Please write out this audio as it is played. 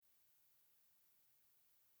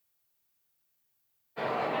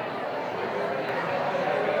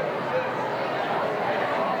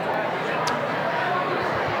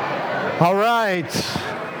All right.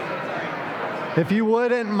 If you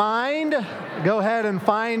wouldn't mind, go ahead and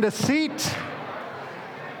find a seat.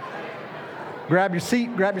 Grab your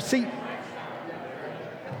seat, grab your seat.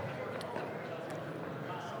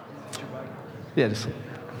 Yeah, just.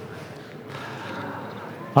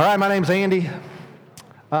 All right, my name's Andy.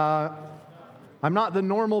 I'm not the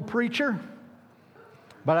normal preacher,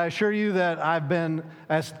 but I assure you that I've been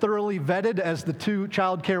as thoroughly vetted as the two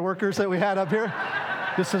child care workers that we had up here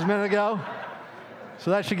just a minute ago.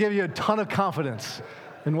 So that should give you a ton of confidence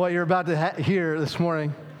in what you're about to hear this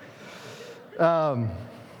morning. All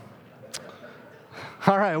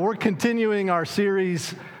right, we're continuing our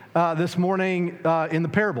series this morning in the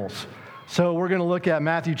parables. So we're going to look at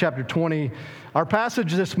Matthew chapter 20. Our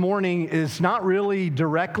passage this morning is not really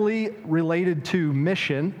directly related to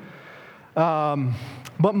mission, but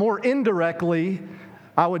more indirectly,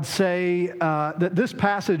 I would say that this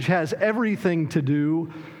passage has everything to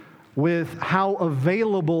do with how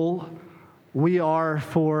available we are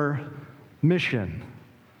for mission.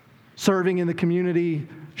 Serving in the community,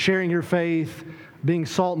 sharing your faith, being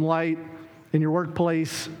salt and light in your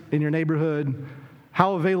workplace, in your neighborhood.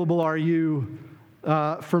 How available are you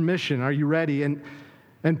for mission? Are you ready?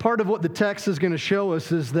 And part of what the text is going to show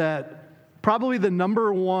us is that probably the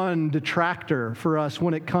number one detractor for us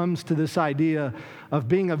when it comes to this idea of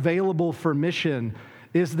being available for mission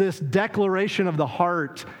is this declaration of the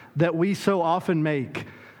heart that we so often make.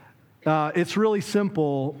 It's really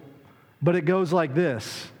simple, but it goes like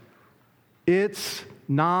this. It's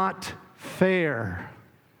not fair.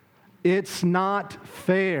 It's not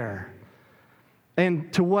fair.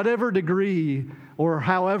 And to whatever degree or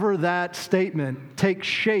however that statement takes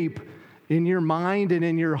shape in your mind and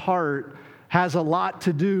in your heart has a lot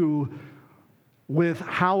to do with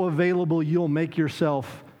how available you'll make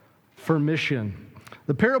yourself for mission.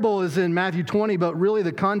 The parable is in Matthew 20, but really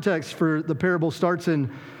the context for the parable starts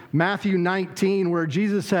in Matthew 19, where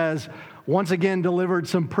Jesus has once again delivered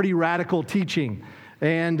some pretty radical teaching.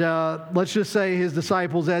 And let's just say his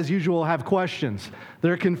disciples, as usual, have questions.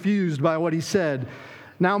 They're confused by what he said.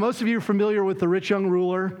 Now, most of you are familiar with the rich young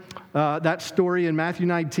ruler, that story in Matthew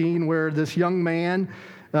 19, where this young man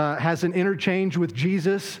has an interchange with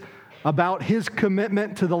Jesus about his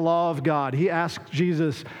commitment to the law of God. He asks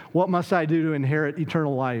Jesus, "What must I do to inherit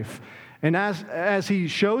eternal life?" And as he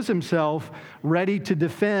shows himself ready to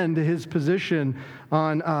defend his position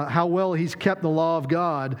on how well he's kept the law of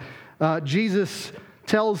God, Jesus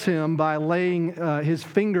tells him by laying his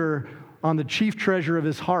finger on the chief treasure of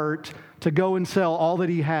his heart to go and sell all that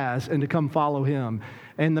he has and to come follow him.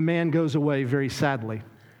 And the man goes away very sadly.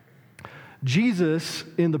 Jesus,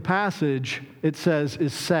 in the passage, it says,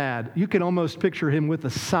 is sad. You can almost picture him with a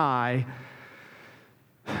sigh,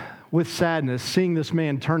 with sadness, seeing this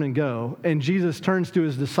man turn and go. And Jesus turns to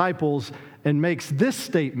his disciples and makes this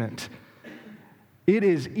statement: "It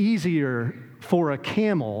is easier for a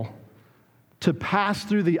camel to pass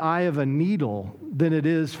through the eye of a needle than it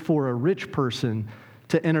is for a rich person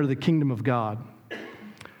to enter the kingdom of God."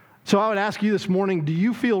 So I would ask you this morning, do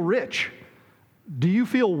you feel rich? Do you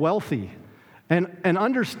feel wealthy? And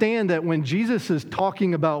understand that when Jesus is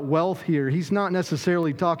talking about wealth here, he's not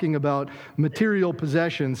necessarily talking about material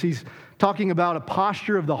possessions. He's talking about a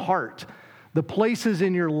posture of the heart, the places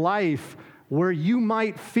in your life where you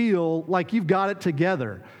might feel like you've got it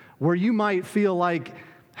together, where you might feel like,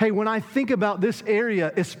 hey, when I think about this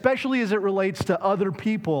area, especially as it relates to other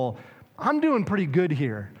people, I'm doing pretty good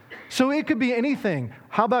here. So it could be anything.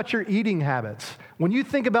 How about your eating habits? When you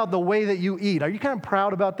think about the way that you eat, are you kind of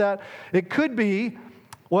proud about that? It could be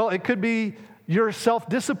your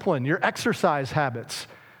self-discipline, your exercise habits.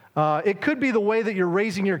 It could be the way that you're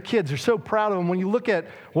raising your kids. You're so proud of them. When you look at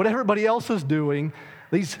what everybody else is doing,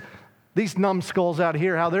 these numbskulls out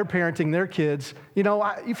here, how they're parenting their kids,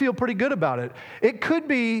 you feel pretty good about it. It could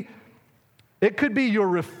be your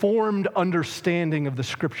reformed understanding of the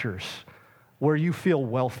scriptures where you feel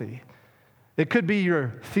wealthy. It could be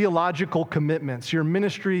your theological commitments, your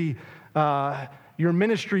ministry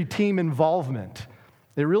team involvement.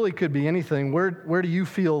 It really could be anything. Where do you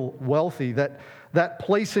feel wealthy? That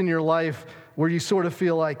place in your life where you sort of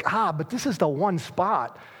feel like, but this is the one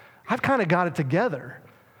spot. I've kind of got it together.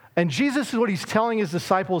 And Jesus, what he's telling his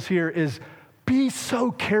disciples here is, be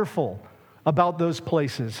so careful about those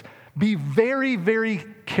places. Be very, very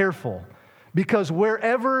careful. Because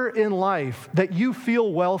wherever in life that you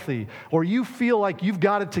feel wealthy or you feel like you've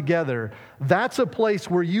got it together, that's a place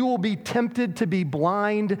where you will be tempted to be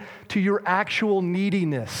blind to your actual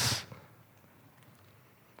neediness.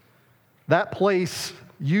 That place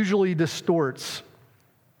usually distorts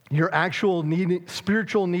your actual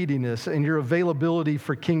spiritual neediness and your availability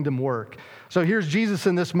for kingdom work. So here's Jesus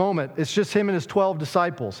in this moment. It's just him and his 12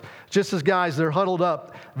 disciples. Just as guys, they're huddled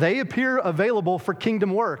up. They appear available for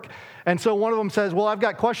kingdom work. And so one of them says, well, I've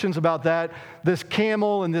got questions about that. This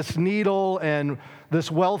camel and this needle and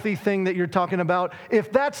this wealthy thing that you're talking about.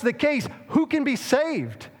 If that's the case, who can be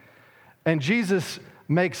saved? And Jesus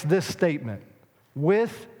makes this statement.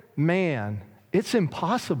 With man, it's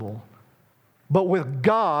impossible. But with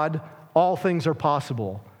God, all things are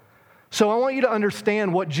possible. So I want you to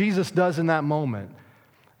understand what Jesus does in that moment.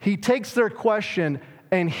 He takes their question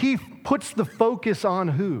and he puts the focus on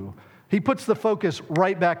who? He puts the focus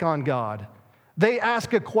right back on God. They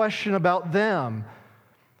ask a question about them.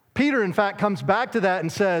 Peter, in fact, comes back to that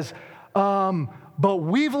and says, but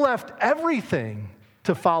we've left everything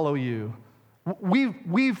to follow you.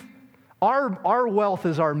 Our wealth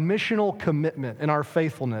is our missional commitment and our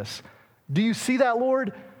faithfulness. Do you see that,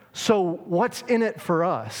 Lord? So what's in it for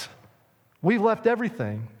us? We've left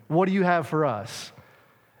everything. What do you have for us?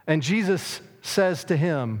 And Jesus says to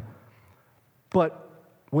him, but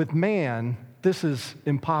with man, this is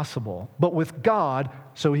impossible. But with God,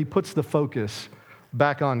 so he puts the focus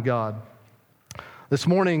back on God. This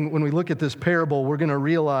morning, when we look at this parable, we're going to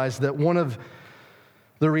realize that one of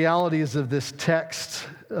the realities of this text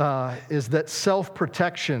is that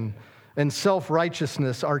self-protection and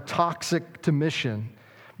self-righteousness are toxic to mission.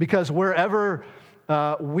 Because wherever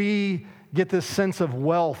we get this sense of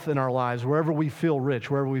wealth in our lives, wherever we feel rich,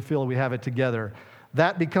 wherever we feel we have it together,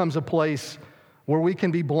 that becomes a place where we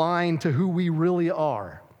can be blind to who we really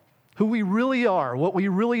are, what we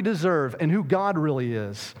really deserve, and who God really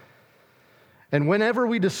is. And whenever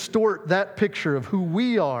we distort that picture of who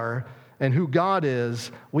we are and who God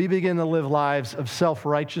is, we begin to live lives of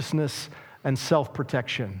self-righteousness and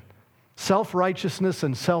self-protection. Self-righteousness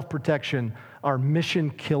and self-protection are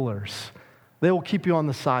mission killers. They will keep you on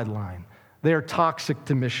the sideline. They are toxic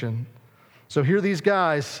to mission. So here these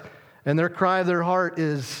guys, and their cry of their heart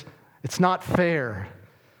is, it's not fair.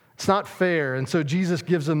 It's not fair. And so Jesus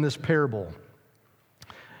gives them this parable.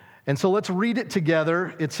 And so let's read it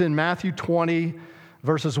together. It's in Matthew 20,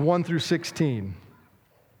 verses 1 through 16.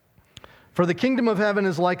 For the kingdom of heaven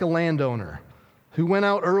is like a landowner who went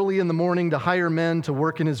out early in the morning to hire men to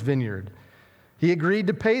work in his vineyard. He agreed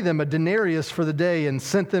to pay them a denarius for the day and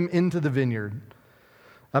sent them into the vineyard.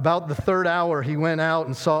 About the third hour, he went out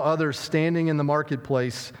and saw others standing in the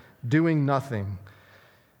marketplace doing nothing.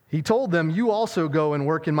 He told them, you also go and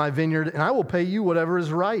work in my vineyard, and I will pay you whatever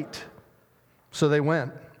is right. So they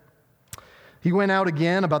went. He went out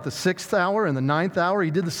again about the 6th hour and the 9th hour.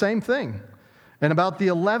 He did the same thing. And about the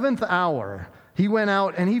 11th hour, he went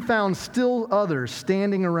out and he found still others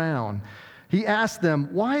standing around. He asked them,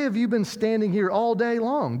 why have you been standing here all day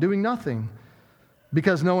long doing nothing?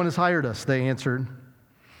 Because no one has hired us, they answered.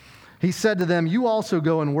 He said to them, you also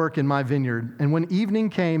go and work in my vineyard. And when evening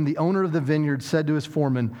came, the owner of the vineyard said to his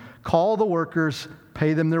foreman, call the workers,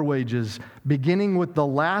 pay them their wages, beginning with the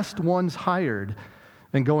last ones hired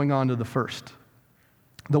and going on to the first.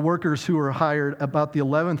 The workers who were hired about the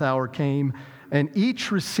 11th hour came, and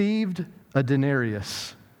each received a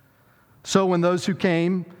denarius. So when those who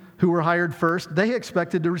came, who were hired first, they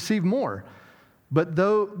expected to receive more.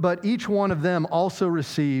 But each one of them also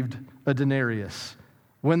received a denarius.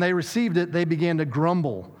 When they received it, they began to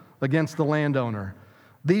grumble against the landowner.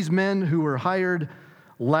 These men who were hired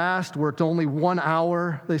last worked only 1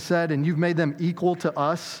 hour, they said, and you've made them equal to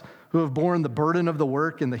us who have borne the burden of the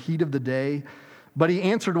work in the heat of the day. But he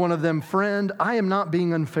answered one of them, friend, I am not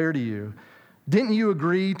being unfair to you. Didn't you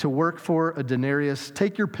agree to work for a denarius?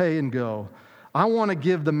 Take your pay and go. I want to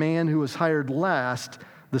give the man who was hired last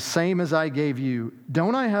the same as I gave you.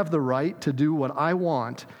 Don't I have the right to do what I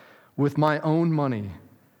want with my own money?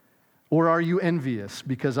 Or are you envious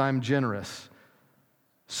because I'm generous?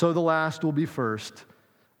 So the last will be first,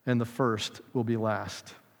 and the first will be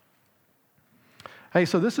last. Hey,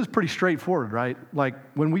 so this is pretty straightforward, right? Like,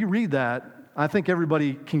 when we read that, I think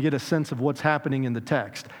everybody can get a sense of what's happening in the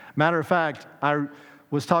text. Matter of fact, I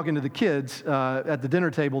was talking to the kids at the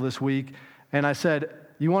dinner table this week, and I said,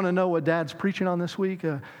 you want to know what Dad's preaching on this week?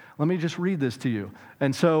 Let me just read this to you.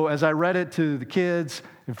 And so as I read it to the kids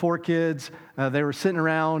and 4 kids, they were sitting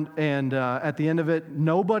around, and at the end of it,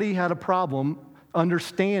 nobody had a problem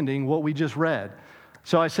understanding what we just read.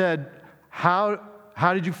 So I said, how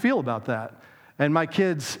did you feel about that? And my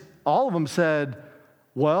kids, all of them said,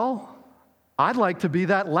 well, I'd like to be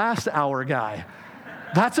that last hour guy.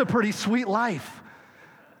 That's a pretty sweet life.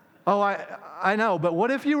 Oh, I know, but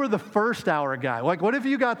what if you were the first hour guy? Like, what if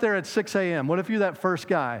you got there at 6 a.m.? What if you're that first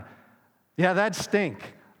guy? Yeah, that'd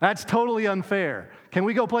stink. That's totally unfair. Can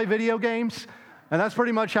we go play video games? And that's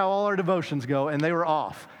pretty much how all our devotions go, and they were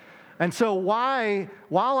off. And so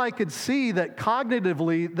while I could see that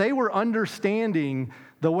cognitively they were understanding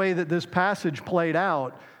the way that this passage played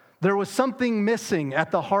out, there was something missing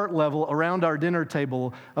at the heart level around our dinner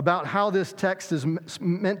table about how this text is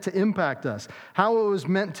meant to impact us, how it was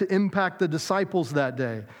meant to impact the disciples that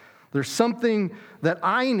day. There's something that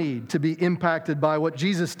I need to be impacted by what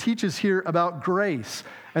Jesus teaches here about grace.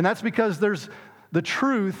 And that's because there's the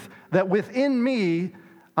truth that within me,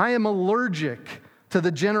 I am allergic to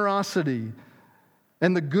the generosity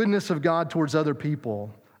and the goodness of God towards other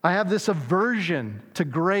people. I have this aversion to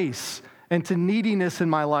grace and to neediness in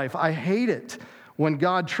my life. I hate it when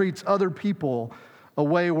God treats other people a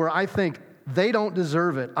way where I think they don't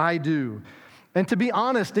deserve it. I do. And to be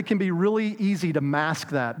honest, it can be really easy to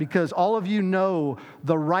mask that because all of you know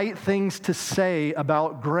the right things to say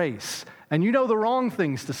about grace, and you know the wrong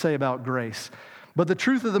things to say about grace. But the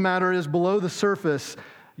truth of the matter is, below the surface,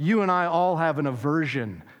 you and I all have an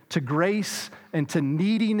aversion to grace and to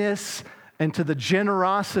neediness and to the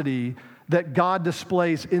generosity that God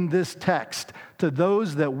displays in this text to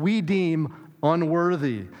those that we deem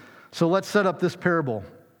unworthy. So let's set up this parable.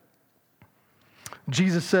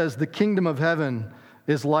 Jesus says the kingdom of heaven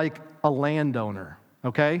is like a landowner,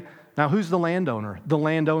 okay? Now, who's the landowner? The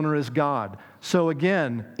landowner is God. So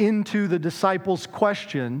again, into the disciples'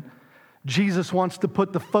 question, Jesus wants to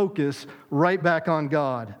put the focus right back on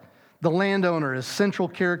God. The landowner is central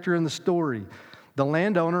character in the story. The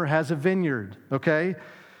landowner has a vineyard, okay?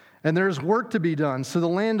 And there's work to be done. So the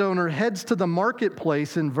landowner heads to the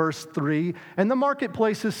marketplace in verse 3, and the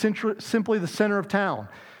marketplace is simply the center of town.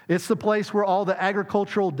 It's the place where all the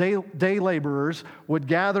agricultural day laborers would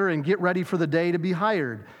gather and get ready for the day to be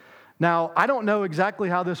hired. Now, I don't know exactly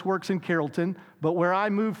how this works in Carrollton, but where I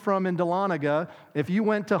moved from in Dahlonega, if you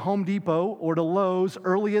went to Home Depot or to Lowe's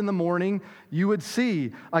early in the morning, you would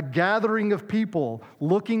see a gathering of people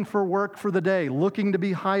looking for work for the day, looking to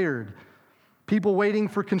be hired. People waiting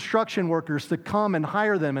for construction workers to come and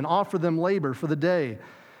hire them and offer them labor for the day.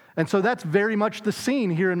 And so that's very much the scene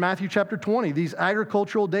here in Matthew chapter 20. These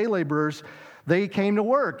agricultural day laborers, they came to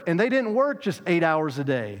work, and they didn't work just 8 hours a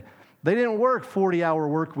day. They didn't work 40-hour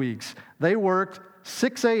work weeks. They worked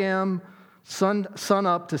 6 a.m. sun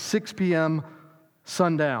up to 6 p.m.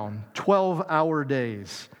 sundown, 12-hour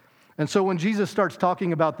days. And so when Jesus starts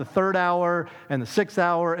talking about the 3rd hour and the 6th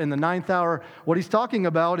hour and the 9th hour, what he's talking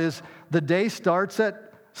about is the day starts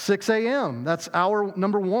at 6 a.m. That's hour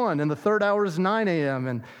number 1. And the 3rd hour is 9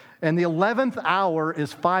 a.m. And the 11th hour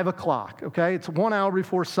is 5 o'clock, okay? It's 1 hour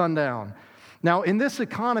before sundown. Now, in this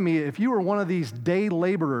economy, if you were one of these day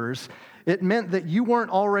laborers, it meant that you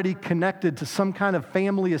weren't already connected to some kind of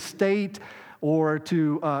family estate or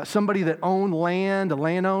to somebody that owned land, a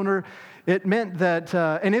landowner. It meant that,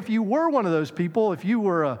 and if you were one of those people, if you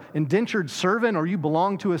were an indentured servant or you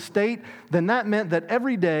belonged to a state, then that meant that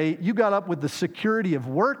every day you got up with the security of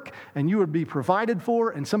work and you would be provided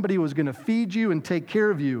for and somebody was going to feed you and take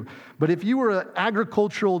care of you. But if you were an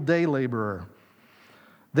agricultural day laborer,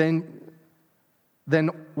 then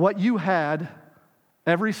what you had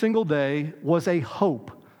every single day was a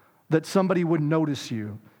hope that somebody would notice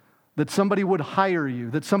you, that somebody would hire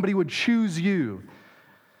you, that somebody would choose you.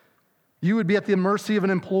 You would be at the mercy of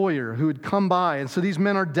an employer who would come by. And so these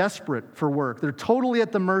men are desperate for work. They're totally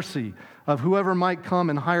at the mercy of whoever might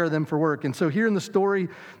come and hire them for work. And so here in the story,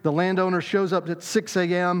 the landowner shows up at 6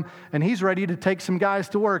 a.m. and he's ready to take some guys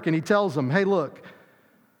to work. And he tells them, hey, look,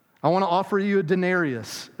 I want to offer you a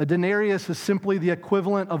denarius. A denarius is simply the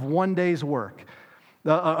equivalent of 1 day's work,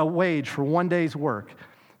 a wage for 1 day's work.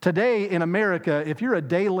 Today in America, if you're a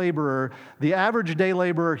day laborer, the average day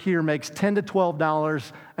laborer here makes $10 to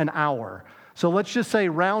 $12 an hour. So let's just say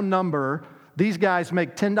round number, these guys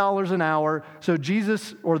make $10 an hour. So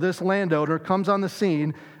Jesus or this landowner comes on the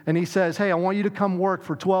scene and he says, hey, I want you to come work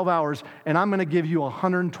for 12 hours and I'm going to give you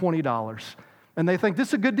 $120. And they think, this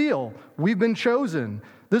is a good deal. We've been chosen.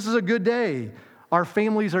 This is a good day. Our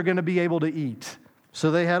families are going to be able to eat. So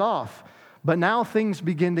they head off. But now things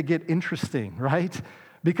begin to get interesting, right?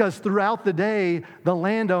 Because throughout the day, the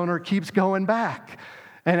landowner keeps going back.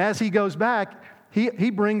 And as he goes back,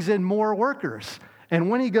 he brings in more workers. And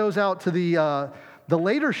when he goes out to the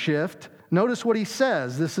later shift, notice what he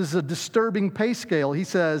says. This is a disturbing pay scale. He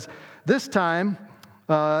says, this time,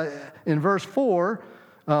 in verse 4,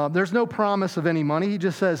 there's no promise of any money. He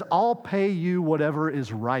just says, I'll pay you whatever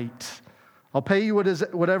is right. I'll pay you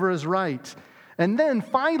whatever is right. And then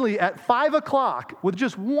finally, at 5 o'clock, with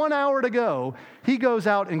just 1 hour to go, he goes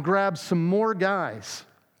out and grabs some more guys.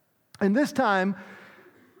 And this time,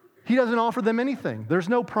 He doesn't offer them anything. There's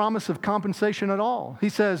no promise of compensation at all. He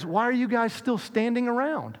says, why are you guys still standing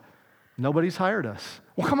around? Nobody's hired us.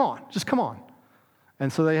 Well, come on, just come on.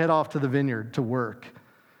 And so they head off to the vineyard to work.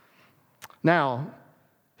 Now,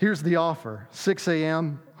 here's the offer. 6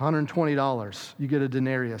 a.m., $120. You get a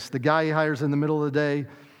denarius. The guy he hires in the middle of the day,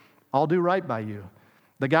 I'll do right by you.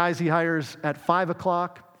 The guys he hires at 5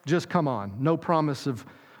 o'clock, just come on. No promise of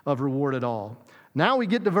reward at all. Now we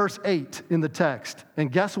get to verse 8 in the text,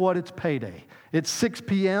 and guess what? It's payday. It's 6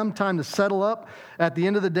 p.m., time to settle up at the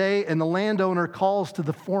end of the day, and the landowner calls to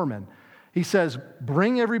the foreman. He says,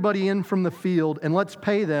 bring everybody in from the field, and let's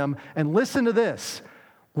pay them. And listen to this.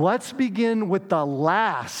 Let's begin with the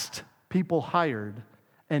last people hired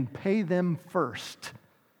and pay them first.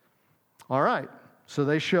 All right, so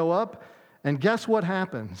they show up, and guess what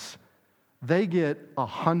happens? They get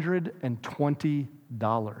 $120.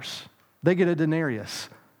 They get a denarius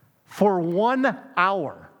for 1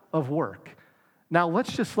 hour of work. Now,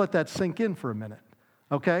 let's just let that sink in for a minute,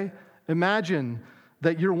 okay? Imagine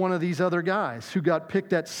that you're one of these other guys who got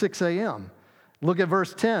picked at 6 a.m. Look at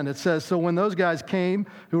verse 10. It says, so when those guys came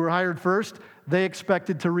who were hired first, they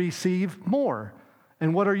expected to receive more.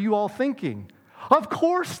 And what are you all thinking? Of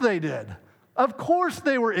course they did. Of course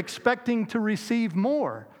they were expecting to receive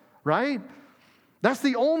more, right? That's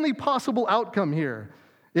the only possible outcome here.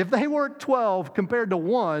 If they work 12 compared to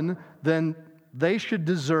 1, then they should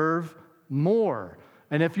deserve more.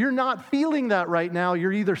 And if you're not feeling that right now,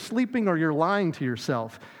 you're either sleeping or you're lying to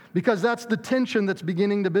yourself, because that's the tension that's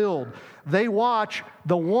beginning to build. They watch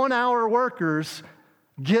the 1 hour workers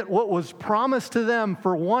get what was promised to them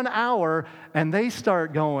for 1 hour, and they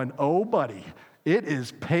start going, oh, buddy, it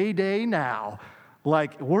is payday now.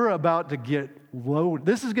 Like, we're about to get loaded.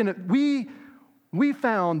 This is going to, we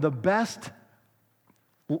found the best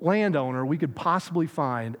landowner we could possibly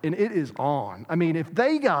find, and it is on. I mean, if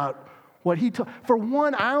they got what he took for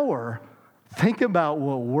 1 hour, think about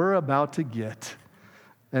what we're about to get.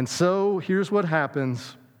 And so here's what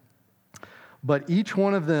happens. But each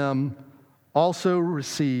one of them also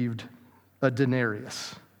received a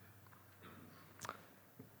denarius.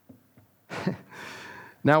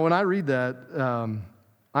 Now, when I read that,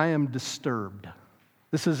 I am disturbed.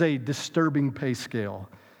 This is a disturbing pay scale.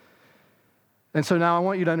 And so now I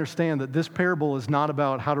want you to understand that this parable is not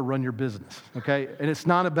about how to run your business, okay? And it's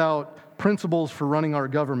not about principles for running our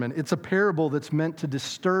government. It's a parable that's meant to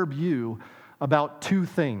disturb you about two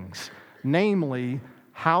things, namely,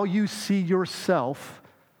 how you see yourself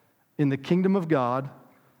in the kingdom of God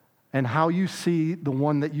and how you see the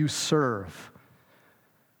one that you serve.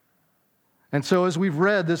 And so as we've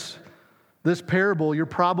read this parable, you're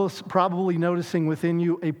probably noticing within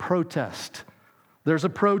you a protest. There's a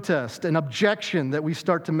protest, an objection that we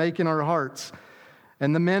start to make in our hearts.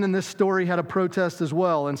 And the men in this story had a protest as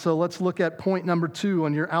well. And so let's look at point number 2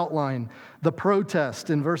 on your outline, the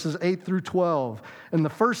protest in verses 8 through 12. And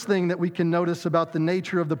the first thing that we can notice about the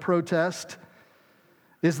nature of the protest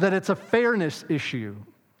is that it's a fairness issue.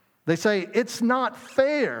 They say, it's not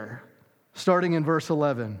fair, starting in verse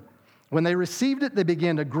 11. When they received it, they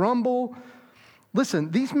began to grumble.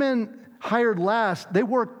 Listen, these men hired last, they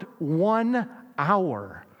worked 1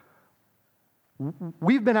 hour.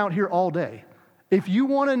 We've been out here all day. If you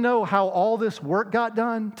want to know how all this work got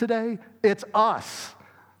done today, it's us.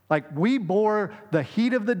 Like, we bore the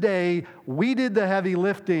heat of the day. We did the heavy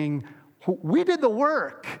lifting. We did the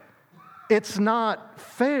work. It's not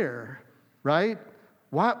fair, right?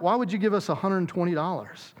 Why would you give us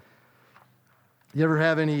 $120? You ever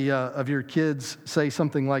have any of your kids say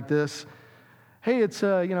something like this? Hey, it's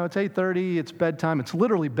 8:30, it's bedtime. It's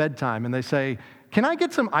literally bedtime. And they say, can I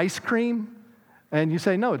get some ice cream? And you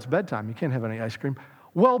say, no, it's bedtime. You can't have any ice cream.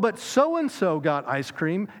 Well, but so-and-so got ice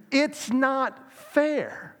cream. It's not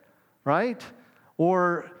fair, right?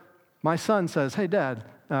 Or my son says, hey, Dad,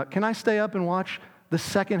 can I stay up and watch the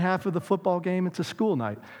second half of the football game? It's a school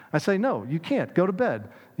night. I say, no, you can't. Go to bed.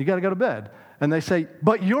 You got to go to bed. And they say,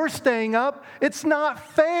 but you're staying up. It's not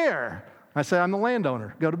fair. I say, I'm the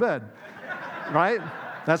landowner. Go to bed. Right?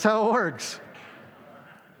 That's how it works.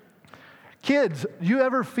 Kids, you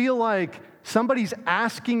ever feel like somebody's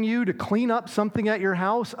asking you to clean up something at your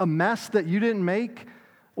house, a mess that you didn't make?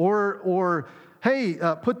 Or hey,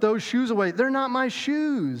 put those shoes away. They're not my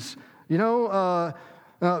shoes.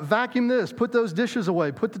 Vacuum this, put those dishes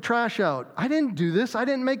away, put the trash out. I didn't do this. I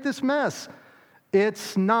didn't make this mess.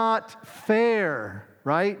 It's not fair,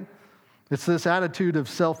 right? It's this attitude of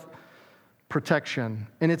self-protection.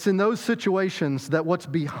 And it's in those situations that what's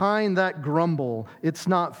behind that grumble, it's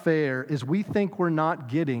not fair, is we think we're not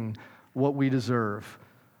getting what we deserve.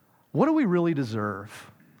 What do we really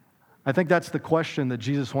deserve? I think that's the question that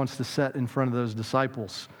Jesus wants to set in front of those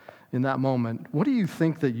disciples in that moment. What do you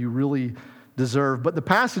think that you really deserve? But the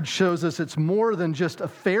passage shows us it's more than just a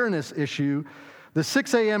fairness issue. The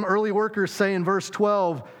 6 a.m. early workers say in verse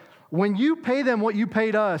 12, when you pay them what you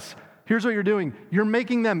paid us, here's what you're doing. You're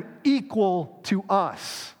making them equal to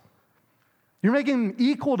us. You're making them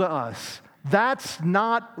equal to us. That's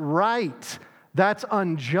not right. That's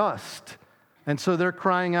unjust. And so they're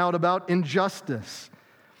crying out about injustice.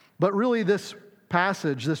 But really, this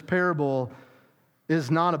passage, this parable,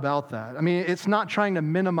 is not about that. I mean, it's not trying to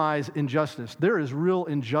minimize injustice. There is real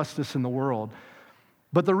injustice in the world.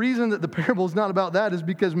 But the reason that the parable is not about that is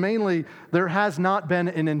because mainly there has not been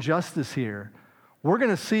an injustice here. We're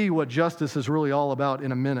going to see what justice is really all about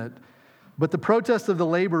in a minute. But the protest of the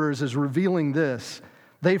laborers is revealing this.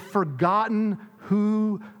 They've forgotten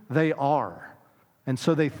who they are. And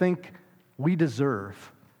so they think we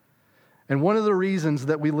deserve. And one of the reasons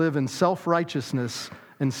that we live in self-righteousness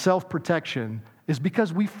and self-protection is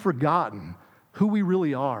because we've forgotten who we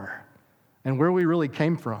really are and where we really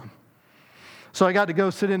came from. So I got to go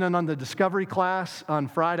sit in on the discovery class on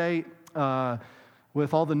Friday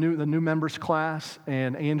with all the new members class,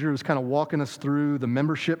 and Andrew was kind of walking us through the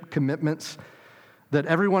membership commitments that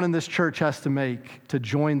everyone in this church has to make to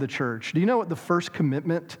join the church. Do you know what the first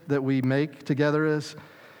commitment that we make together is?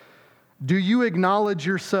 Do you acknowledge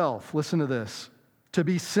yourself, listen to this, to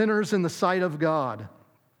be sinners in the sight of God,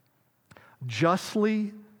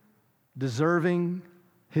 justly deserving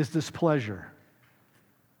His displeasure,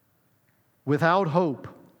 without hope,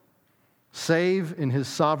 save in His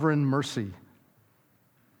sovereign mercy?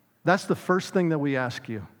 That's the first thing that we ask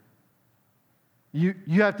you. You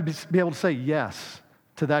have to be able to say yes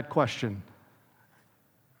to that question.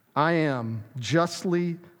 I am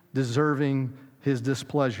justly deserving His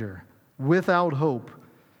displeasure, without hope,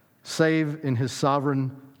 save in His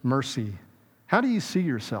sovereign mercy. How do you see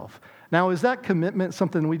yourself? Now, is that commitment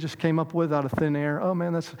something we just came up with out of thin air? Oh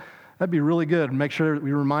man, that'd be really good. Make sure that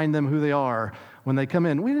we remind them who they are when they come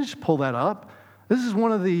in. We didn't just pull that up. This is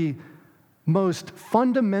one of the most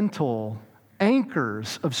fundamental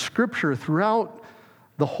anchors of Scripture throughout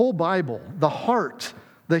the whole Bible. The heart,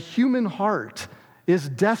 the human heart, is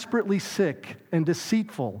desperately sick and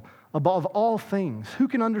deceitful above all things. Who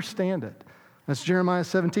can understand it? That's Jeremiah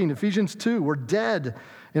 17. Ephesians 2, we're dead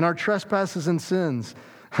in our trespasses and sins.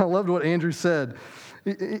 I loved what Andrew said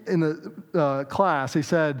in the class. He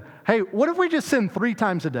said, hey, what if we just sin 3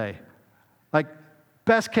 times a day? Like,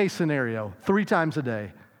 best case scenario, 3 times a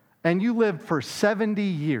day. And you lived for 70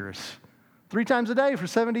 years. 3 times a day for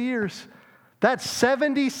 70 years. That's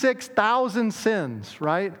 76,000 sins,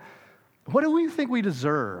 right? What do we think we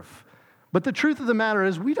deserve? But the truth of the matter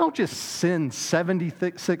is, we don't just sin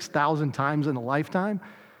 76,000 times in a lifetime.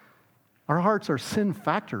 Our hearts are sin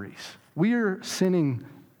factories. We are sinning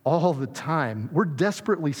all the time. We're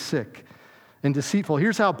desperately sick and deceitful.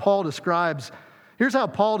 Here's how Paul describes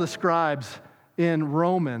in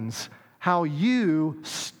Romans how you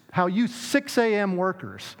 6 a.m.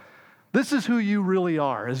 workers, this is who you really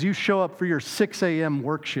are as you show up for your 6 a.m.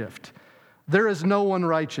 work shift. There is no one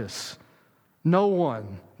righteous. No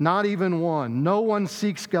one, not even one. No one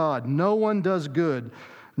seeks God. No one does good.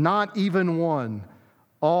 Not even one.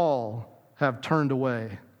 All have turned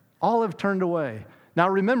away. All have turned away. Now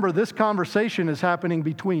remember, this conversation is happening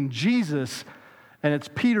between Jesus and it's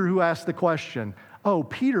Peter who asked the question. Oh,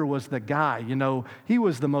 Peter was the guy, he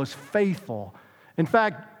was the most faithful. In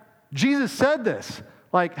fact, Jesus said this,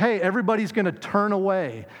 like, hey, everybody's going to turn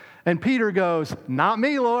away. And Peter goes, not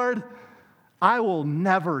me, Lord. I will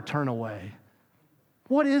never turn away.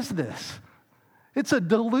 What is this? It's a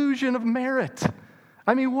delusion of merit.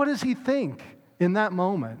 I mean, what does he think in that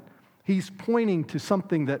moment? He's pointing to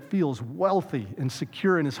something that feels wealthy and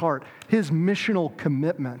secure in his heart, his missional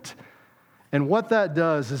commitment. And what that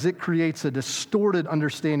does is it creates a distorted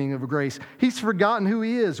understanding of grace. He's forgotten who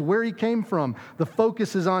he is, where he came from. The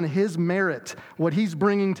focus is on his merit, what he's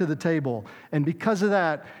bringing to the table. And because of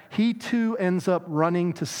that, he too ends up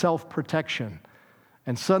running to self-protection.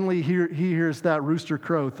 And suddenly he hears that rooster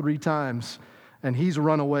crow 3 times, and he's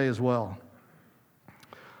run away as well.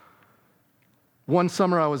 One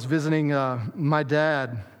summer I was visiting my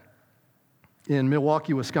dad in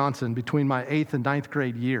Milwaukee, Wisconsin, between my 8th and 9th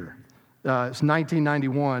grade year. It's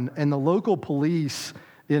 1991, and the local police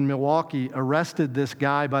in Milwaukee arrested this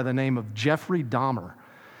guy by the name of Jeffrey Dahmer.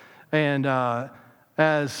 And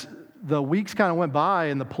as the weeks kind of went by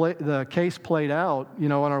and the case played out,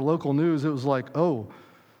 on our local news, it was like, oh,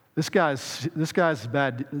 this guy's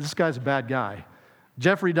bad. This guy's a bad guy.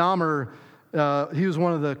 Jeffrey Dahmer, he was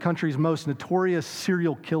one of the country's most notorious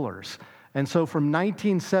serial killers. And so from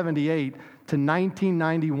 1978 to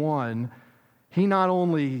 1991, he not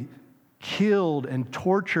only killed and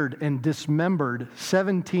tortured and dismembered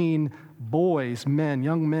 17 boys, men,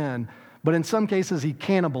 young men, but in some cases he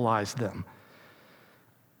cannibalized them.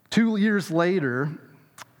 2 years later,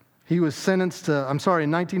 he was sentenced to, in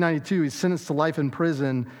 1992, he's sentenced to life in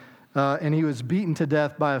prison, and he was beaten to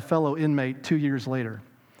death by a fellow inmate 2 years later.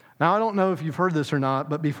 Now, I don't know if you've heard this or not,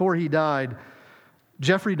 but before he died,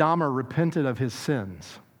 Jeffrey Dahmer repented of his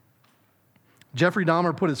sins. Jeffrey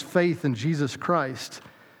Dahmer put his faith in Jesus Christ,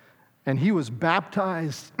 and he was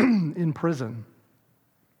baptized in prison.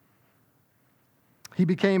 He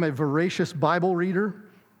became a voracious Bible reader,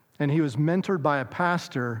 and he was mentored by a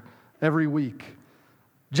pastor every week.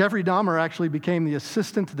 Jeffrey Dahmer actually became the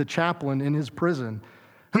assistant to the chaplain in his prison.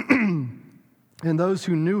 And those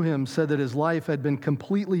who knew him said that his life had been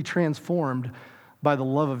completely transformed by the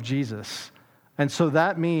love of Jesus. And so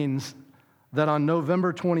that means that on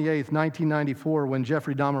November 28th, 1994, when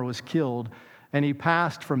Jeffrey Dahmer was killed, and he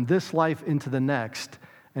passed from this life into the next,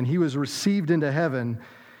 and he was received into heaven,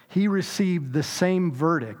 he received the same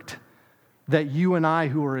verdict that you and I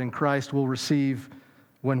who are in Christ will receive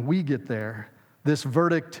when we get there. This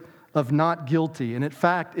verdict of not guilty. And in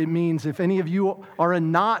fact, it means if any of you are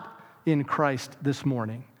not in Christ this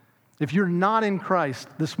morning, if you're not in Christ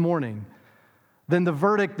this morning, then the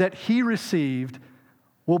verdict that he received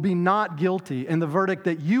will be not guilty, and the verdict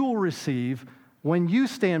that you will receive when you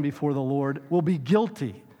stand before the Lord will be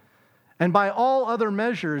guilty. And by all other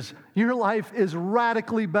measures, your life is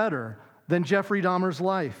radically better than Jeffrey Dahmer's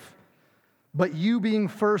life. But you being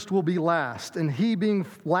first will be last, and he being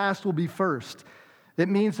last will be first. It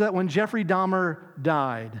means that when Jeffrey Dahmer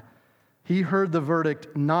died, he heard the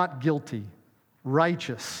verdict, not guilty,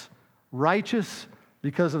 righteous. Righteous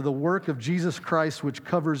because of the work of Jesus Christ, which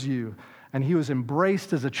covers you. And he was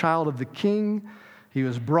embraced as a child of the King. He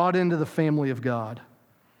was brought into the family of God.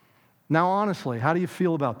 Now, honestly, how do you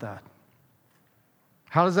feel about that?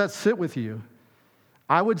 How does that sit with you?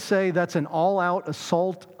 I would say that's an all-out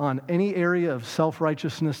assault on any area of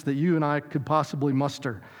self-righteousness that you and I could possibly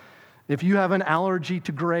muster. If you have an allergy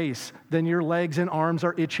to grace, then your legs and arms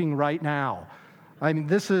are itching right now. I mean,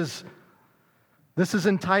 this is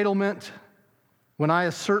entitlement. When I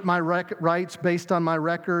assert my rights based on my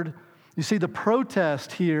record, you see, the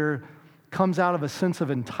protest here comes out of a sense of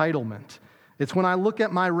entitlement. It's when I look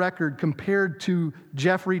at my record compared to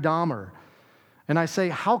Jeffrey Dahmer, and I say,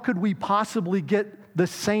 how could we possibly get the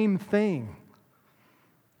same thing?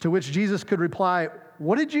 To which Jesus could reply,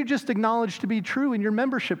 what did you just acknowledge to be true in your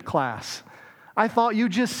membership class? I thought you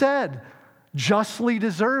just said, justly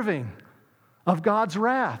deserving of God's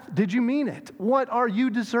wrath. Did you mean it? What are you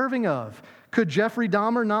deserving of? Could Jeffrey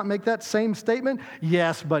Dahmer not make that same statement?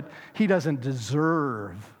 Yes, but he doesn't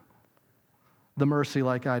deserve the mercy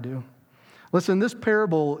like I do. Listen, this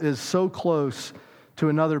parable is so close to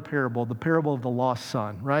another parable, the parable of the lost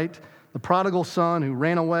son, right? The prodigal son who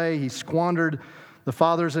ran away, he squandered the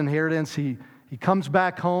father's inheritance. He comes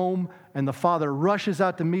back home, and the father rushes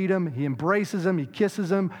out to meet him. He embraces him. He kisses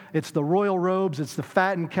him. It's the royal robes. It's the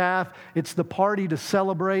fattened calf. It's the party to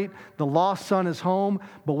celebrate. The lost son is home.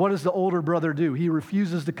 But what does the older brother do? He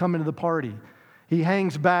refuses to come into the party. He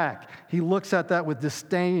hangs back. He looks at that with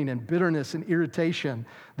disdain and bitterness and irritation.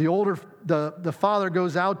 The father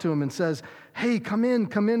goes out to him and says, hey, come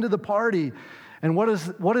into the party. And what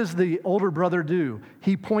does the older brother do?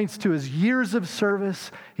 He points to his years of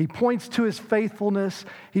service. He points to his faithfulness.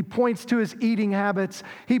 He points to his eating habits.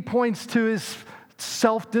 He points to his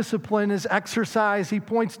self-discipline, his exercise. He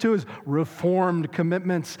points to his reformed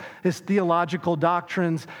commitments, his theological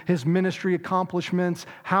doctrines, his ministry accomplishments,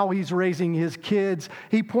 how he's raising his kids.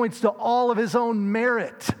 He points to all of his own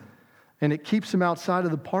merit, and it keeps him outside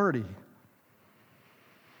of the party.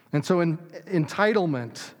 And so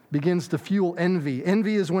entitlement begins to fuel envy.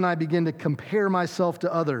 Envy is when I begin to compare myself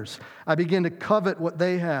to others. I begin to covet what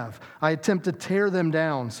they have. I attempt to tear them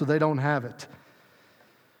down so they don't have it.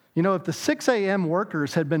 You know, if the 6 a.m.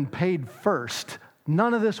 workers had been paid first,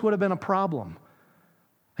 none of this would have been a problem.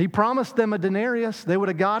 He promised them a denarius. They would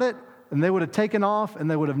have got it, and they would have taken off,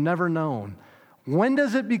 and they would have never known. When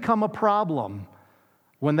does it become a problem?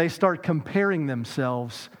 When they start comparing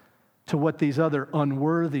themselves to what these other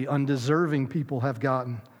unworthy, undeserving people have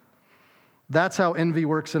gotten. That's how envy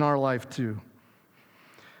works in our life too.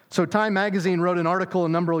 So Time Magazine wrote an article a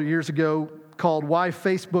number of years ago called Why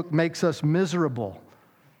Facebook Makes Us Miserable.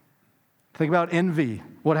 Think about envy,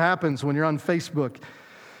 what happens when you're on Facebook.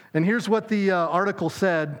 And here's what the article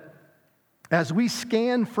said. As we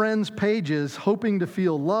scan friends' pages, hoping to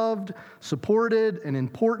feel loved, supported, and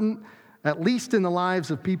important, at least in the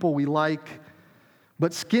lives of people we like.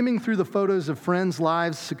 But skimming through the photos of friends'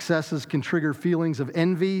 lives' successes can trigger feelings of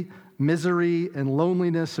envy, misery, and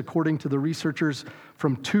loneliness, according to the researchers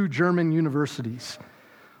from 2 German universities.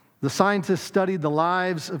 The scientists studied the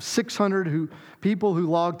lives of 600 people who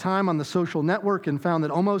logged time on the social network and found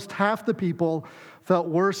that almost half the people felt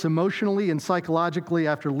worse emotionally and psychologically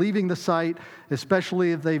after leaving the site,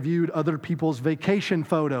 especially if they viewed other people's vacation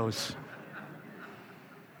photos.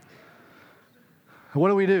 What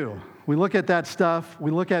do? We look at that stuff.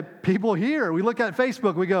 We look at people here. We look at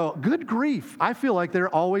Facebook. We go, good grief. I feel like they're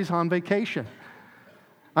always on vacation.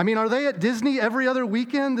 I mean, are they at Disney every other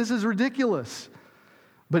weekend? This is ridiculous.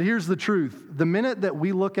 But here's the truth. The minute that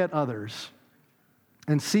we look at others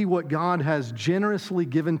and see what God has generously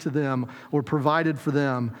given to them or provided for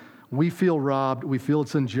them, we feel robbed. We feel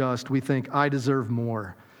it's unjust. We think, I deserve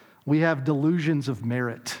more. We have delusions of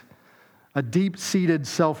merit, a deep-seated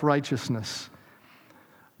self-righteousness.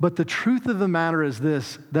 But the truth of the matter is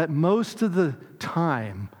this, that most of the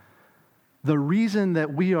time, the reason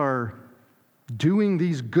that we are doing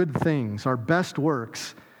these good things, our best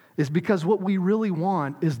works, is because what we really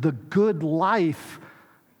want is the good life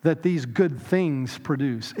that these good things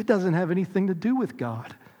produce. It doesn't have anything to do with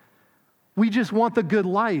God. We just want the good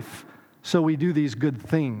life, so we do these good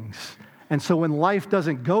things. And so when life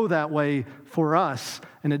doesn't go that way for us,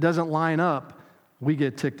 and it doesn't line up, we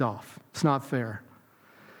get ticked off. It's not fair.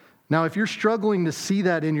 Now, if you're struggling to see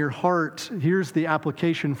that in your heart, here's the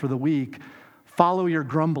application for the week. Follow your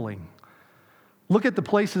grumbling. Look at the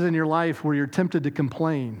places in your life where you're tempted to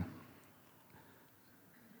complain.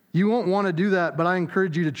 You won't want to do that, but I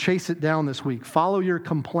encourage you to chase it down this week. Follow your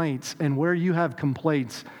complaints, and where you have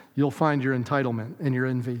complaints, you'll find your entitlement and your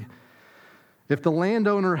envy. If the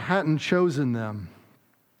landowner hadn't chosen them,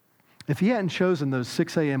 if he hadn't chosen those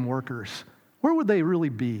 6 a.m. workers, where would they really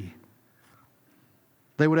be?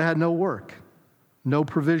 They would have had no work, no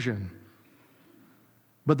provision.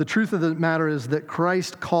 But the truth of the matter is that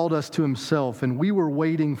Christ called us to himself, and we were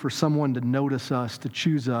waiting for someone to notice us, to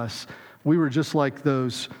choose us. We were just like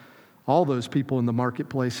all those people in the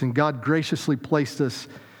marketplace, and God graciously placed us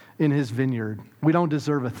in his vineyard. We don't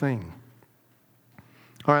deserve a thing.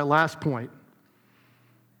 All right, last point.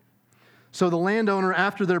 So the landowner,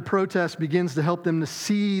 after their protest, begins to help them to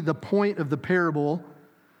see the point of the parable.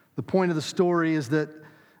 The point of the story is that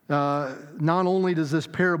not only does this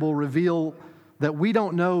parable reveal that we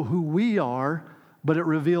don't know who we are, but it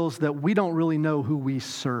reveals that we don't really know who we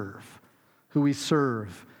serve.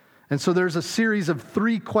 And so there's a series of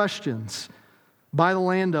 3 questions by the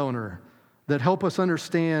landowner that help us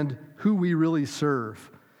understand who we really serve.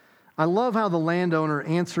 I love how the landowner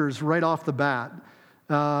answers right off the bat.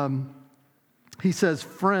 He says,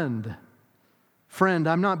 friend,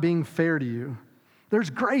 I'm not being fair to you. There's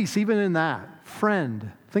grace even in that.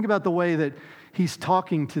 Friend. Think about the way that he's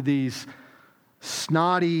talking to these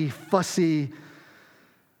snotty, fussy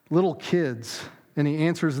little kids, and he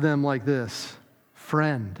answers them like this,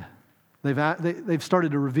 friend. They've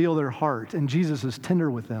started to reveal their heart, and Jesus is tender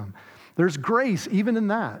with them. There's grace even in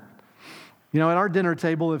that. You know, at our dinner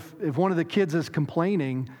table, if one of the kids is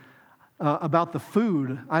complaining about the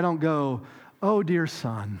food, I don't go, oh, dear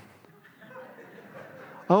son.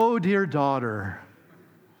 Oh, dear daughter.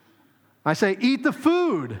 I say, eat the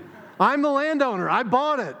food. I'm the landowner. I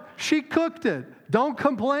bought it. She cooked it. Don't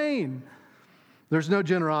complain. There's no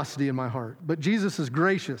generosity in my heart. But Jesus is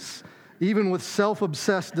gracious, even with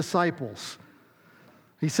self-obsessed disciples.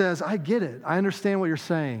 He says, I get it. I understand what you're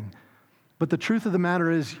saying. But the truth of the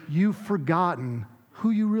matter is, you've forgotten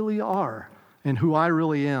who you really are and who I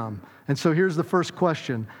really am. And so here's the first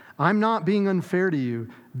question. I'm not being unfair to you.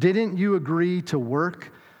 Didn't you agree to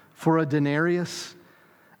work for a denarius?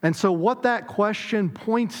 And so what that question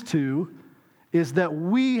points to is that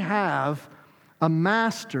we have a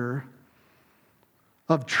master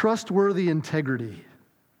of trustworthy integrity.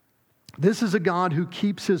 This is a God who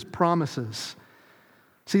keeps his promises.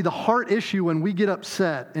 See, the heart issue when we get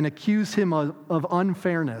upset and accuse him of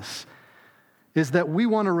unfairness is that we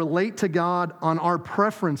want to relate to God on our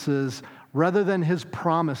preferences rather than his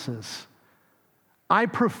promises. I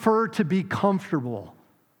prefer to be comfortable.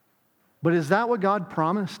 But is that what God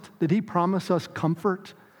promised? Did he promise us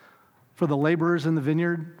comfort for the laborers in the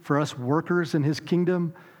vineyard, for us workers in his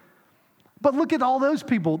kingdom? But look at all those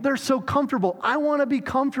people. They're so comfortable. I want to be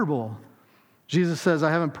comfortable. Jesus says,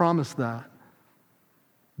 I haven't promised that.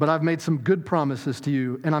 But I've made some good promises to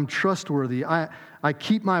you, and I'm trustworthy. I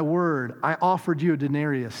keep my word. I offered you a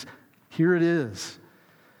denarius. Here it is.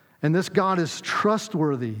 And this God is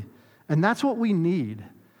trustworthy. And that's what we need.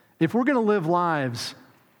 If we're going to live lives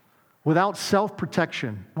without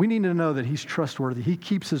self-protection. We need to know that he's trustworthy. He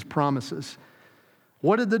keeps his promises.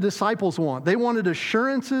 What did the disciples want? They wanted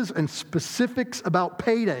assurances and specifics about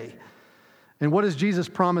payday. And what does Jesus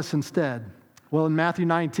promise instead? Well, in Matthew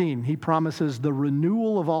 19, he promises the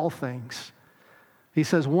renewal of all things. He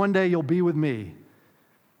says, one day you'll be with me.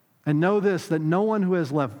 And know this, that no one who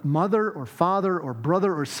has left mother or father or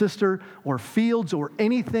brother or sister or fields or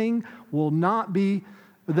anything will not be,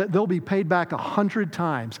 that they'll be paid back 100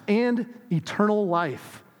 times, and eternal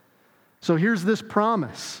life. So here's this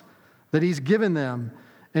promise that he's given them.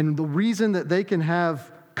 And the reason that they can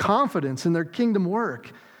have confidence in their kingdom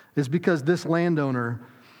work is because this landowner,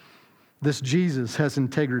 this Jesus, has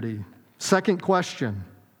integrity. Second question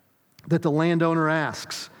that the landowner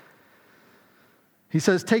asks. He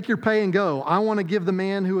says, take your pay and go. I want to give the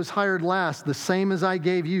man who was hired last the same as I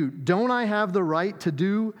gave you. Don't I have the right to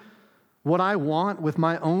do what I want with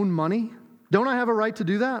my own money? Don't I have a right to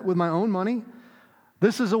do that with my own money?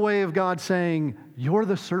 This is a way of God saying, you're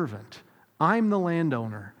the servant. I'm the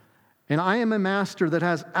landowner. And I am a master that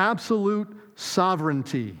has absolute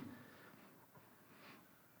sovereignty.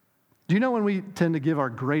 Do you know when we tend to give our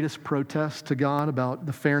greatest protest to God about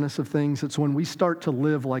the fairness of things? It's when we start to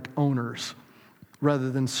live like owners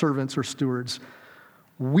rather than servants or stewards.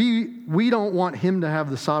 We don't want him to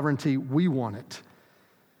have the sovereignty. We want it.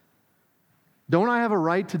 Don't I have a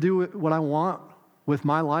right to do what I want with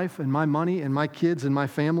my life and my money and my kids and my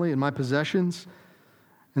family and my possessions?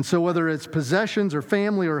 And so whether it's possessions or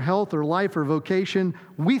family or health or life or vocation,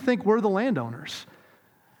 we think we're the landowners.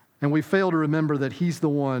 And we fail to remember that he's the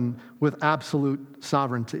one with absolute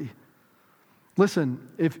sovereignty. Listen,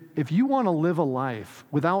 if you want to live a life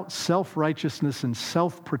without self-righteousness and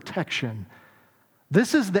self-protection,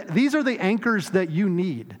 these are the anchors that you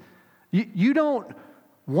need. You don't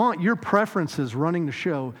want your preferences running the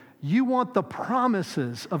show. You want the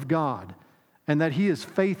promises of God and that he is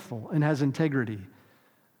faithful and has integrity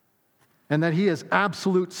and that he has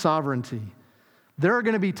absolute sovereignty. There are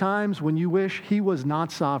going to be times when you wish he was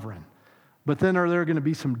not sovereign, but then are there going to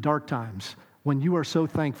be some dark times when you are so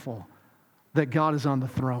thankful that God is on the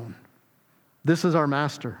throne. This is our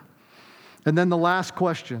master. And then the last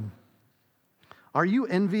question. Are you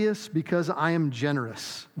envious because I am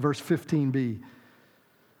generous? Verse 15b.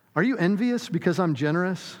 Are you envious because I'm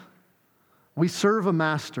generous? We serve a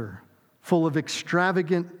master full of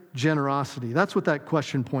extravagant generosity. That's what that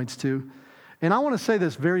question points to. And I want to say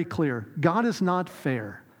this very clear. God is not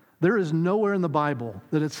fair. There is nowhere in the Bible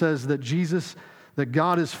that it says that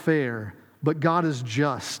God is fair, but God is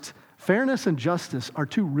just. Fairness and justice are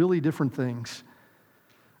two really different things.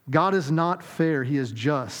 God is not fair, he is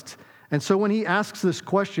just. And so when he asks this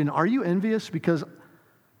question, are you envious because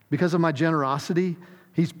of my generosity?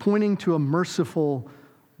 He's pointing to a merciful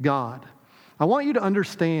God. I want you to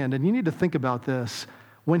understand, and you need to think about this,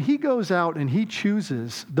 when he goes out and he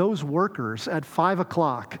chooses those workers at 5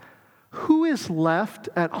 o'clock, who is left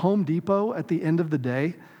at Home Depot at the end of the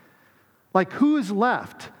day? Like, who is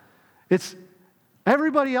left?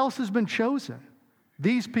 Everybody else has been chosen.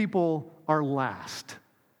 These people are last.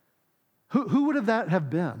 Who would that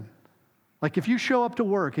have been? Like if you show up to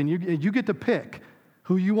work and you get to pick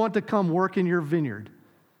who you want to come work in your vineyard,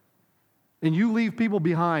 and you leave people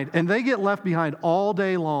behind, and they get left behind all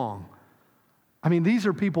day long. I mean, these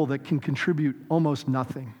are people that can contribute almost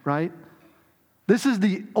nothing, right? This is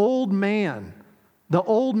the old man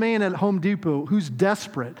at Home Depot who's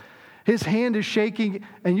desperate. His hand is shaking,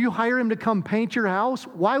 and you hire him to come paint your house?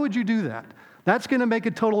 Why would you do that? That's going to make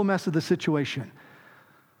a total mess of the situation.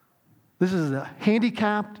 This is the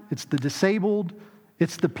handicapped, it's the disabled,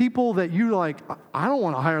 it's the people that you're like, I don't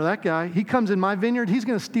want to hire that guy. He comes in my vineyard, he's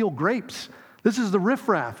going to steal grapes. This is the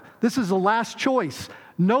riffraff. This is the last choice.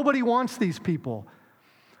 Nobody wants these people.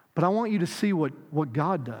 But I want you to see what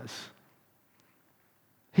God does.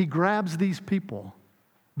 He grabs these people,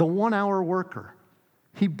 the 1-hour worker.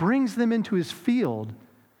 He brings them into his field,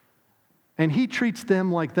 and he treats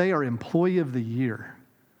them like they are employee of the year.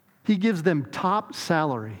 He gives them top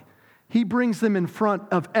salary. He brings them in front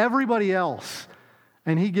of everybody else,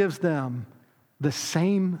 and he gives them the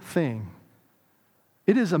same thing.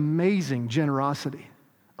 It is amazing generosity.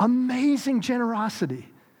 Amazing generosity.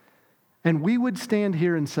 And we would stand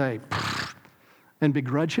here and say, and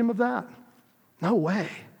begrudge him of that? No way.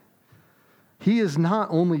 He is not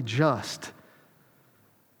only just,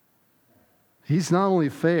 he's not only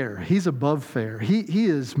fair, he's above fair. He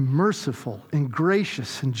is merciful and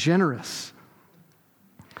gracious and generous.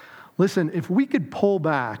 Listen, if we could pull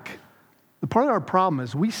back, the part of our problem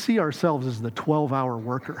is we see ourselves as the 12-hour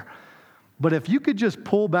worker. But if you could just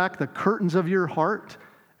pull back the curtains of your heart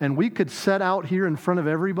and we could set out here in front of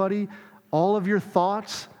everybody all of your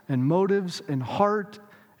thoughts and motives and heart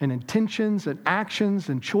and intentions and actions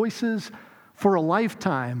and choices for a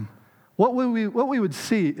lifetime, what we would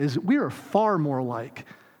see is we are far more like,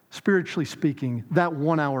 spiritually speaking, that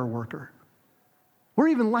 1 hour worker. We're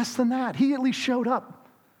even less than that. He at least showed up.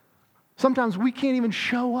 Sometimes we can't even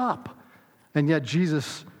show up, and yet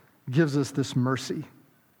Jesus gives us this mercy.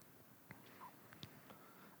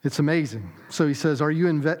 It's amazing. So he says, are you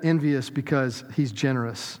envious because he's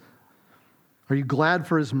generous? Are you glad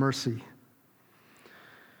for his mercy?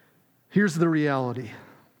 Here's the reality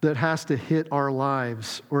that has to hit our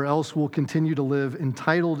lives, or else we'll continue to live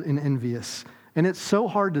entitled and envious. And it's so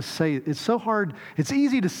hard to say. It's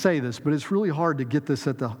easy to say this, but it's really hard to get this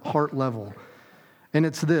at the heart level. And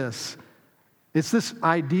it's this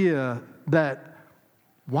idea that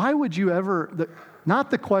why would you ever, not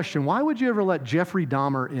the question, why would you ever let Jeffrey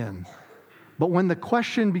Dahmer in? But when the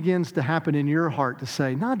question begins to happen in your heart to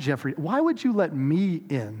say, not Jeffrey, why would you let me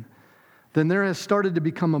in? Then there has started to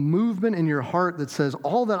become a movement in your heart that says,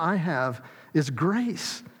 all that I have is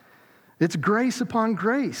grace. It's grace upon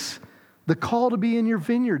grace. The call to be in your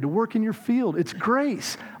vineyard, to work in your field, it's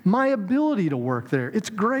grace. My ability to work there, it's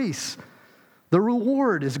grace. The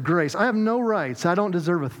reward is grace. I have no rights. I don't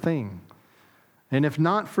deserve a thing. And if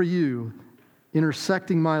not for you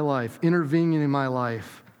intersecting my life, intervening in my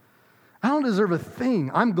life, I don't deserve a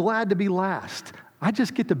thing. I'm glad to be last. I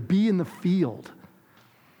just get to be in the field.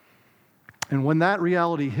 And when that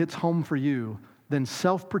reality hits home for you, then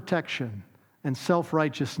self-protection and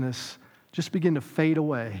self-righteousness just begin to fade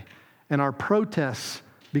away. And our protests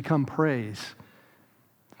become praise.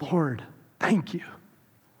 Lord, thank you.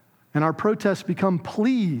 And our protests become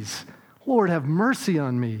please. Lord, have mercy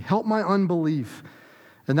on me. Help my unbelief.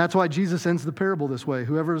 And that's why Jesus ends the parable this way.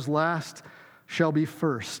 Whoever is last shall be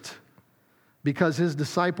first. Because his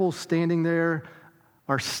disciples standing there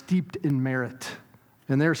are steeped in merit.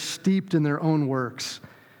 And they're steeped in their own works.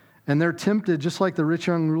 And they're tempted, just like the rich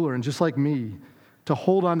young ruler and just like me, to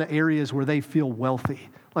hold on to areas where they feel wealthy,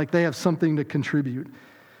 like they have something to contribute.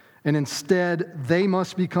 And instead, they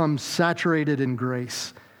must become saturated in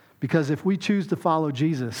grace. Because if we choose to follow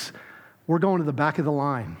Jesus, we're going to the back of the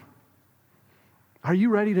line. Are you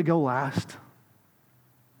ready to go last?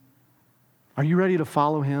 Are you ready to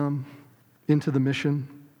follow him into the mission?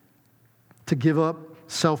 To give up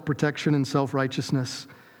self-protection and self-righteousness?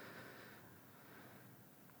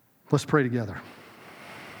 Let's pray together.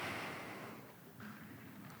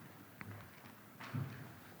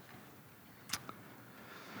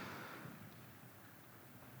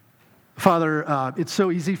 Father, it's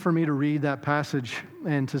so easy for me to read that passage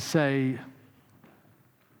and to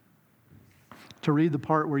read the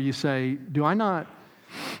part where you say, do I not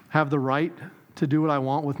have the right to do what I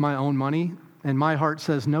want with my own money? And my heart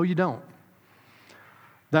says, no, you don't.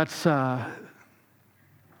 That's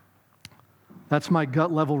my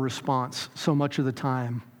gut level response so much of the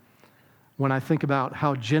time when I think about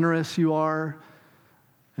how generous you are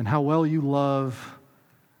and how well you love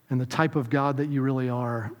and the type of God that you really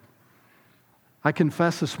are. I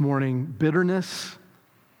confess this morning bitterness.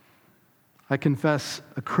 I confess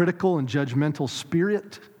a critical and judgmental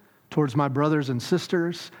spirit towards my brothers and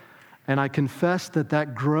sisters. And I confess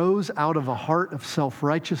that grows out of a heart of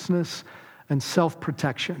self-righteousness and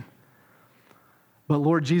self-protection. But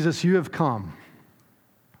Lord Jesus, you have come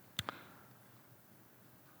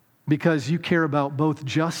because you care about both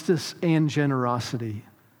justice and generosity.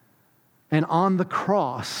 And on the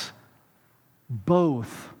cross,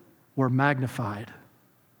 both were magnified.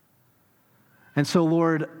 And so,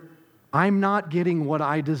 Lord, I'm not getting what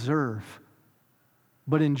I deserve,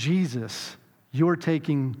 but in Jesus, you're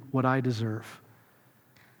taking what I deserve.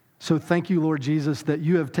 So thank you, Lord Jesus, that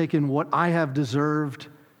you have taken what I have deserved,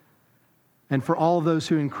 and for all those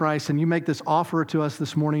who are in Christ, and you make this offer to us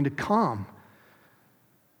this morning to come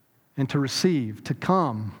and to receive, to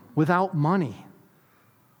come without money.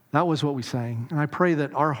 That was what we sang. And I pray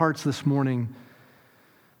that our hearts this morning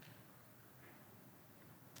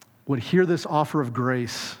would hear this offer of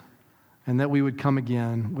grace, and that we would come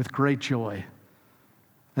again with great joy,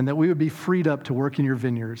 and that we would be freed up to work in your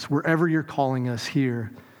vineyards, wherever you're calling us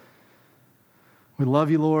here. We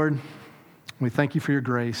love you, Lord. We thank you for your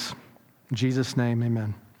grace. In Jesus' name,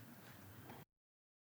 amen.